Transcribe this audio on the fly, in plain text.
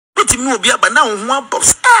team no be aba na ho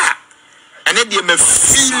box and then dey me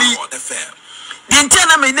feely the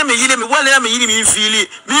entire me na me yire me wale na me yire me feely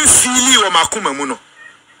o makoma mu no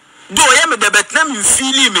do ya me de bet na me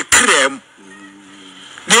feely me krem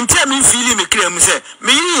the entire me feely me krem say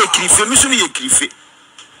me yire krife me so ne ye krife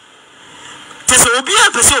tese obi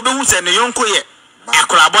a pese obehu se ne yonko ye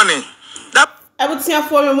akorabone that Abutia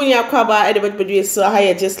for me munya kwaba edebedbedu so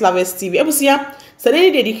ha Just Lovers TV Abusia so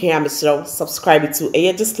dey dey can am subscribe to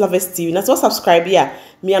Just Lovers TV na so subscribe here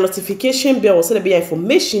me a notification bell so there be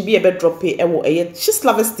information be a drop e wo Just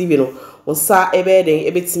Lovers TV no on sa ebe den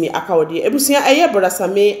ebetimi akawode Abusia brother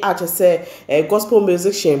Sammy a say gospel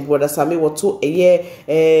musician brother Sammy woto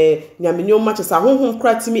nyamenyo matches ahonhom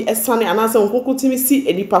kratimi esane anase honkokutimi si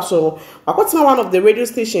enipa so akotima one of the radio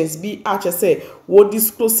stations be a say wo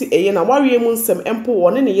disclose na wariye mu nsem empo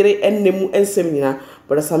wone ne yere ennemu ensem nyina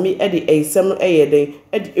brother Sammy edi ensem no den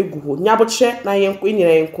edi eguho nyaboche na yenko nyina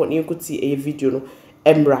yenko ne yenkuti video no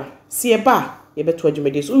emra si eba ye beto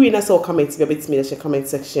adwumede so we na say comment be betimi the comment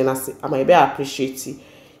section ase am I be appreciate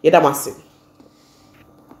ye damase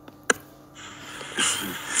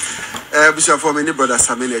Bishop for many brother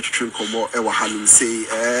Sammy twetwe komo e wa halum say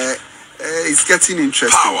it's getting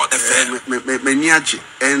interesting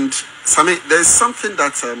and Sammy there's something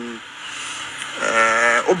that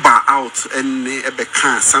oba out and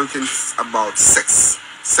something about sex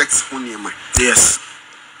honeyma. Yes.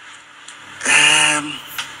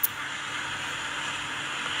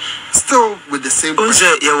 Still with the same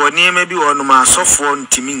person. You were near maybe one my soft one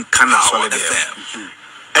Timin Canna solid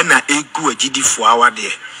and I egu a GD for our day.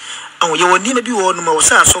 And you were near maybe one more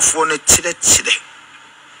soft one a chile.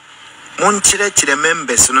 One chile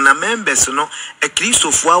members, no members, no a Christ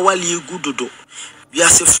of our good do. We are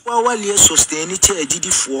say 4 hours sustain it a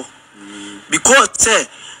GD4 because say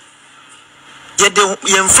yet the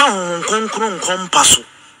young compass.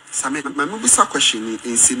 Sammy, my movie question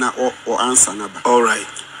in Sina or answer number. All right.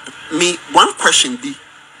 Me one question be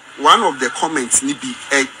one of the comments ni be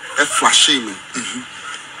a flashing me.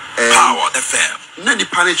 Power the fair. Nani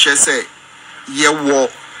panic say ye wo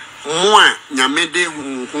moi nyamede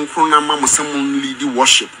hunkuna mama someone lead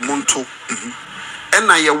worship monto. And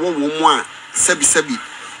na ye wo moi sebi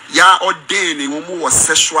ya ordain wo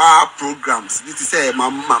sexual programs. This is say ma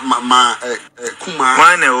kuma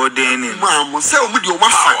one ordain ma say o mu di o ma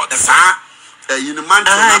fa you know man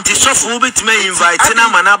the so bit me invite na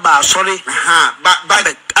manaba sorry but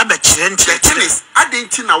I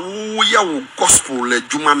didn't know wo ya wo gospel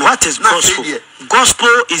adwuma no. What is gospel?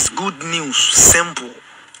 Gospel is good news, simple.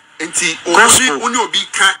 Enti oni obi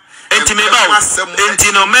ka enti me ba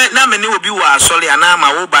enti no me na me ne obi wa sorry ana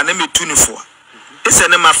ma wo ba na me tunifo ese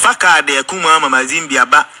ne mafaka de akuma mama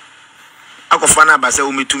zimbiaba akofa na ba se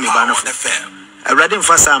wo metu me ba na fo awrade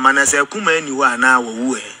mfasa amana se akuma ani wa na wo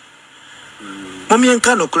wu Mommy and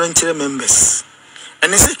Kano Crancher members.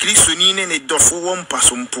 And as a Christian in a dofo one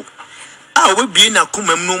passumpo. I will be in a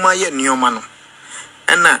kumem no my neomano.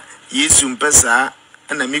 And now, yes, pesa,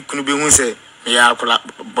 and a mikubi who say, Yakula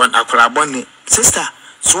bonnet. Sister,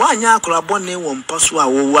 so I yakula bonnet won't pass wa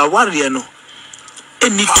warrior no.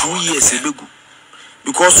 Any 2 years ago.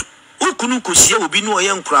 Because Ukunuku will be no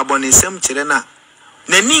young crab on a sem cherena.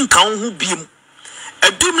 Nanin count who beam. A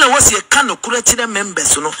dimla was a can of curative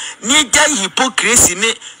members, no, near hypocrisy,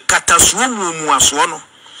 ne catastrophe muaswono.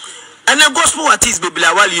 And the gospel what is baby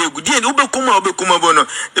while you good deal, Ubekuma bono,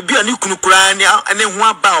 the beer new Kunukrania, and then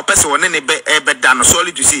one bow person on any bed down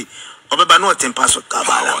solid to see. Obabano tempaso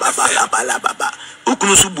baba.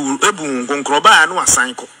 Ukunusubu, Ebu, Gonkroba, and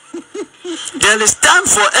Wasanko. There is time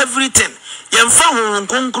for everything. Yem found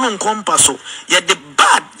Gonkron compasso, yet the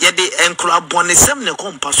bad, yet the encrabon is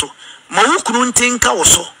compasso. Ma ukunu ntinka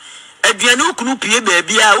woso aduane ukunu pie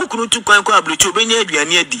baby a ukunu tukwan kwa abrochi obenya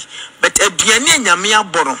aduane adi but aduane nyame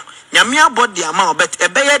aboro nyame abode ama but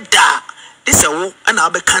ebeye da this wo ana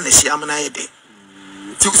obeka na hia amana yede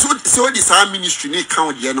so this our ministry ne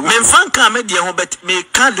count de no me fanka me de ho but me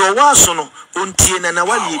ka de wa so no ontie na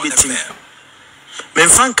wali betim me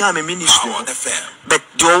fanka me ministry but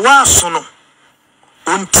de wa so no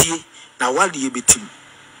ontie na wali betim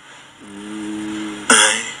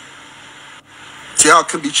How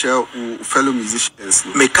can be chair fellow musicians?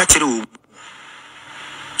 Me catch it.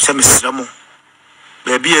 Some Sramo.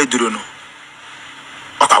 Baby, I don't know.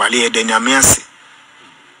 Okawale, Denyamiasi.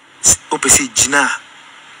 Opposite Gina.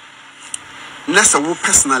 Nessa will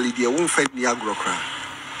personally, dear, won't find the agro cry.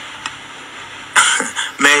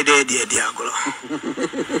 May they, dear Diagolo.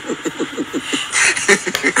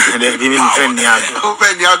 They be friend the agro.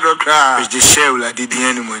 Open the agro cry. Which the shell I did the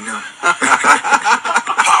animal now.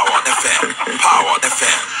 Power the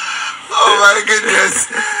fan. Oh my goodness.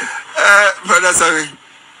 sorry.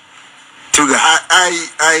 Tuga.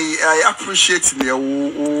 I appreciate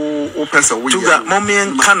the person. Tuga, mommy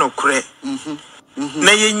and Kano Cre.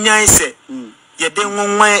 Na ye nyai se. Ye de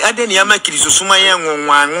nwanwan adeni ya makiri susuma ye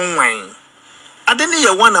nwanwan. Adeni ye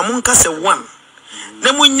one amunka se one.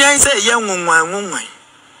 Na mu nyai se ye nwanwan.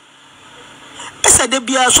 Esa de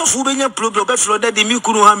bia sofu benya problem be flo de mi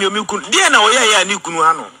kunu ha mi kunu. De na oya ya ni kunu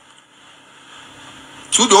ha no.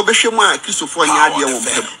 Tu do be hwemu a Christopher nya de wo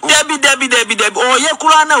Debi o ye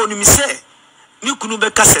kura na onimi se ni kunu be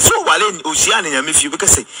kase so wale osia na nya me fi be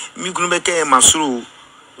kase mi kunu be ke masuru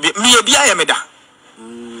mi e bia ya meda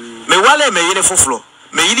me wale me yire foforo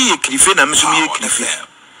me yire ye krife na mesu mi ye krife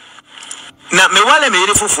na me wale me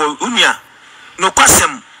yire foforo unia no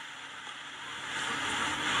kwasem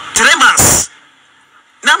 3 months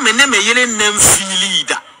na me ne me yire nam fili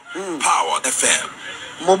da Power FM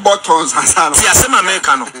mo buttons asana ti asema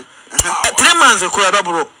America no 3 months ko ya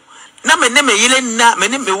baburo na me ne me yele na me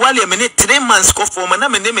ne me wale me ne 3 months ko form na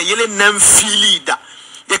me ne me yele na feel da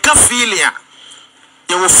ye ka feel ya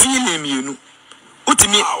ye wo feel mienu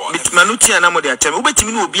utimi manuti na mo de atem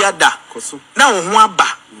ubetimi na obi ada na wo ho aba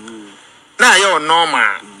na ye o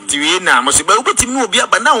normal ti we na mo se ba ubetimi na obi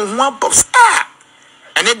aba na wo ho aba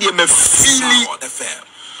ene de me feel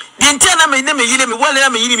the na me ne me yele me wale na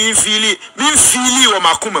me yele me feel wo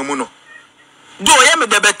makoma mu no do ye me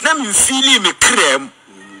de betna me feel me krem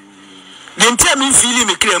the me feel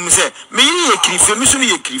me krem say me ye krife me so ne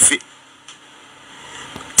ye krife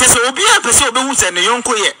tese obi a pese obi hu se ne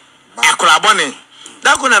yonko ye akora bone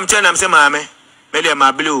da ko na mte na mse maame me de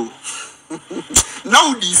ma bele o na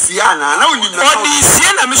udi sia na udi na odi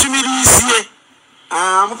sia na me so me di sie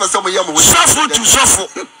mo pese mo ye mo sofo tu sofo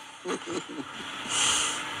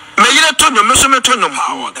me yire to no me so me to no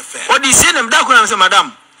odi sia na da ko na mse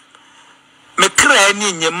madam me cry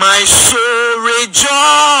ni my soul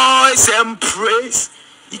rejoice and praise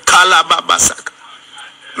ikala baba saka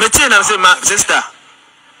me tie na say my sister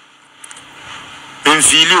me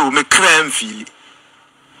feel you me cry me feel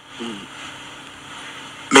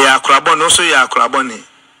me akrabo no so ya akrabo ne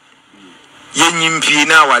ye nyimpi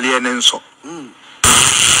na wale ne nso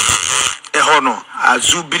hono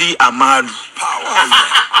azubiri amalu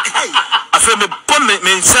afa me pom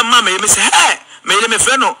me nsema me say hey me ile me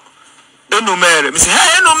fe no eno mere me say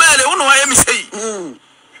hey eno mere uno wa me say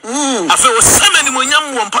afa o sema ni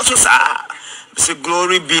monyam wo mpaso sa me say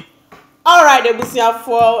glory be. All right,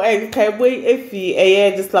 for and Kaiboy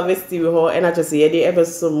Efi just love TV ho and I just say the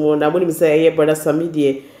episode more na boni me say brother Sammy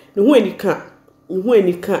die no hu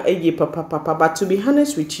ani ka papa but to be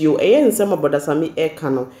honest with you nsema brother Sammy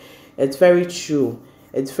no it's very true.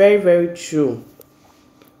 It's very, very true.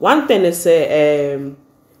 One thing is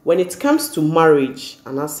when it comes to marriage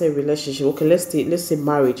and I say relationship, okay, let's say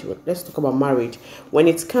marriage. Let's talk about marriage. When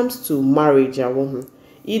it comes to marriage, either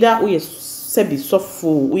we sebi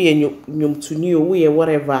sofu, we nyum to new, we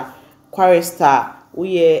whatever, chorister,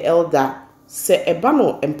 we elder, say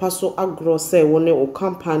ebano empaso agro say one o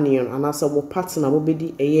companion and I say wo partner wo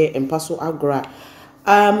bedi eye empaso agra.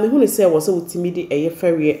 Me say was utimi di eye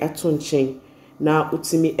ferry etonchen na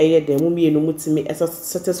utimi eye dem mu mienu mutimi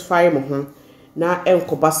satisfy mo ho na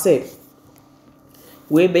enkoba say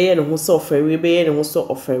we beye ne ho so ofere we beye ne ho so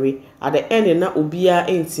ofere at the end na obia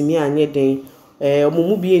entimi anye den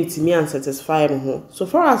omumu bi entimi an satisfy mo ho so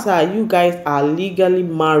far as you guys are legally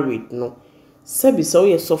married no sebi so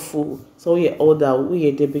you so you older we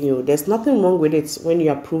debut there's nothing wrong with it when you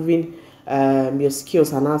are proving your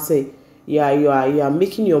skills and I say you are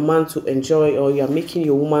making your man to enjoy or you are making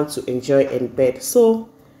your woman to enjoy in bed. So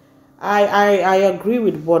I agree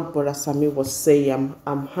with what Brother Sammy was saying.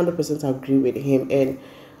 I'm 100% agree with him. And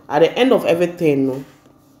at the end of everything,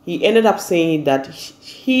 he ended up saying that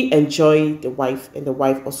he enjoyed the wife and the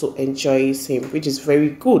wife also enjoys him, which is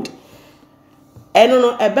very good. I don't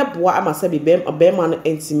know, I must say, a bear man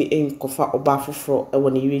entimi in kofa oba foforo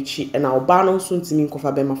when you reach and our banner soon to me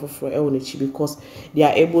kofa bema foforo ewonichi because they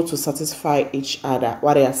are able to satisfy each other.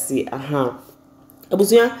 What I say,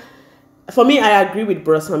 for me, I agree with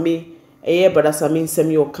Brother Sammy. Brother Sammy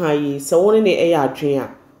semi okai. So one in the air adrian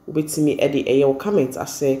with me at the air comment. I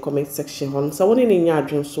say comment section on. So one in the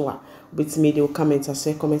adrian so with me they will comment. I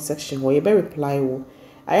say comment section or you better reply.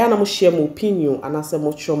 I am share my opinion and I say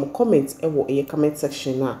much more comments a comment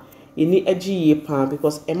section now. You need a G pan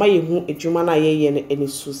because am I who a Jumana ye any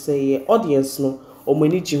so say audience no or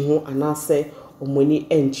many jiho and I say or many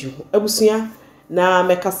engine. Ebusia na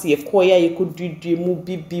make us see a choir you could do mu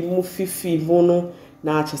bibi mu fifi mono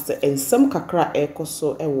na just and some kakra echo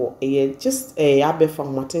so just a abe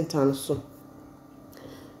from Martin Tan so.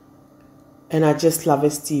 and I just love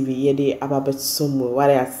TV ye de ababet somewhere what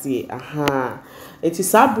I see aha it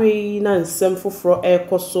is abre na nsem foforo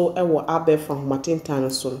ekoso ewo abe fa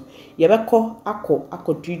homatentan so ye beko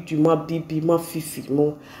akoduduma bibi ma fifi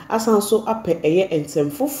mo asan so ape eye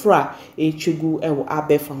nsem foforo a echegu ewo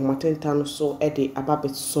abe fa homatentan so e de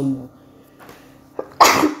ababet somewhere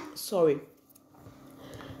sorry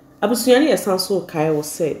abusuani esan so kai wo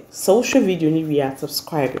say social video ni we are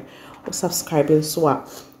subscribe so a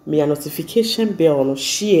me a notification bell no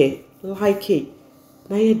share like it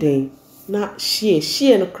na ye den na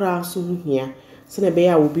share no crowd so here so na be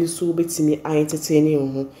ya will be so betimi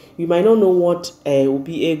entertaining ho you might not know what will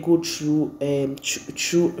be a good true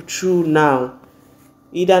now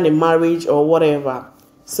either in a marriage or whatever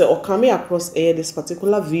so or coming across this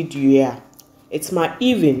particular video here it's my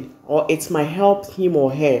even or it's my help him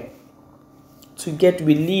or her to get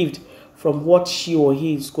relieved from what she or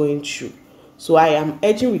he is going through. So I am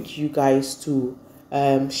urging with you guys to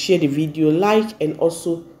share the video, like, and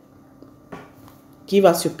also give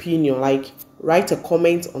us your opinion. Like, write a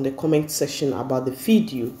comment on the comment section about the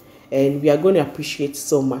video, and we are going to appreciate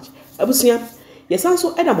so much. Abusia, yes,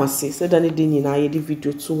 also Edamase said that the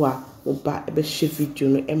video to her oba ebe share video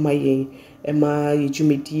no Emma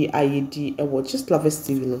Jumedi IED and just love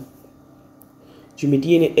TV no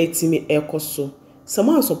Jumedi ne etimi ekoso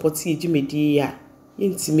sama support Jumedi ya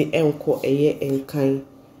yentimi enko eye enkan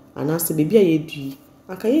anase bebi a yedui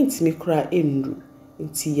aka yentimi kra enru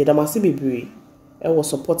nti yedamase bebre ewo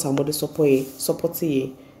support amode support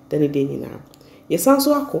ye dane de nyina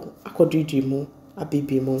yesanso akodidi mu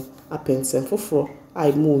abibi mu apensen foforo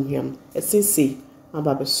ai mu hwam esinse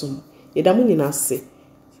ababesom yedamu nyina se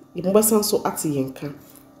yembesanso ate yenka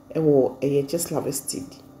ewo eye just love steed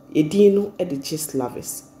edin no e de just love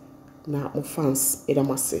na mo fans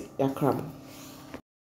edamase yakram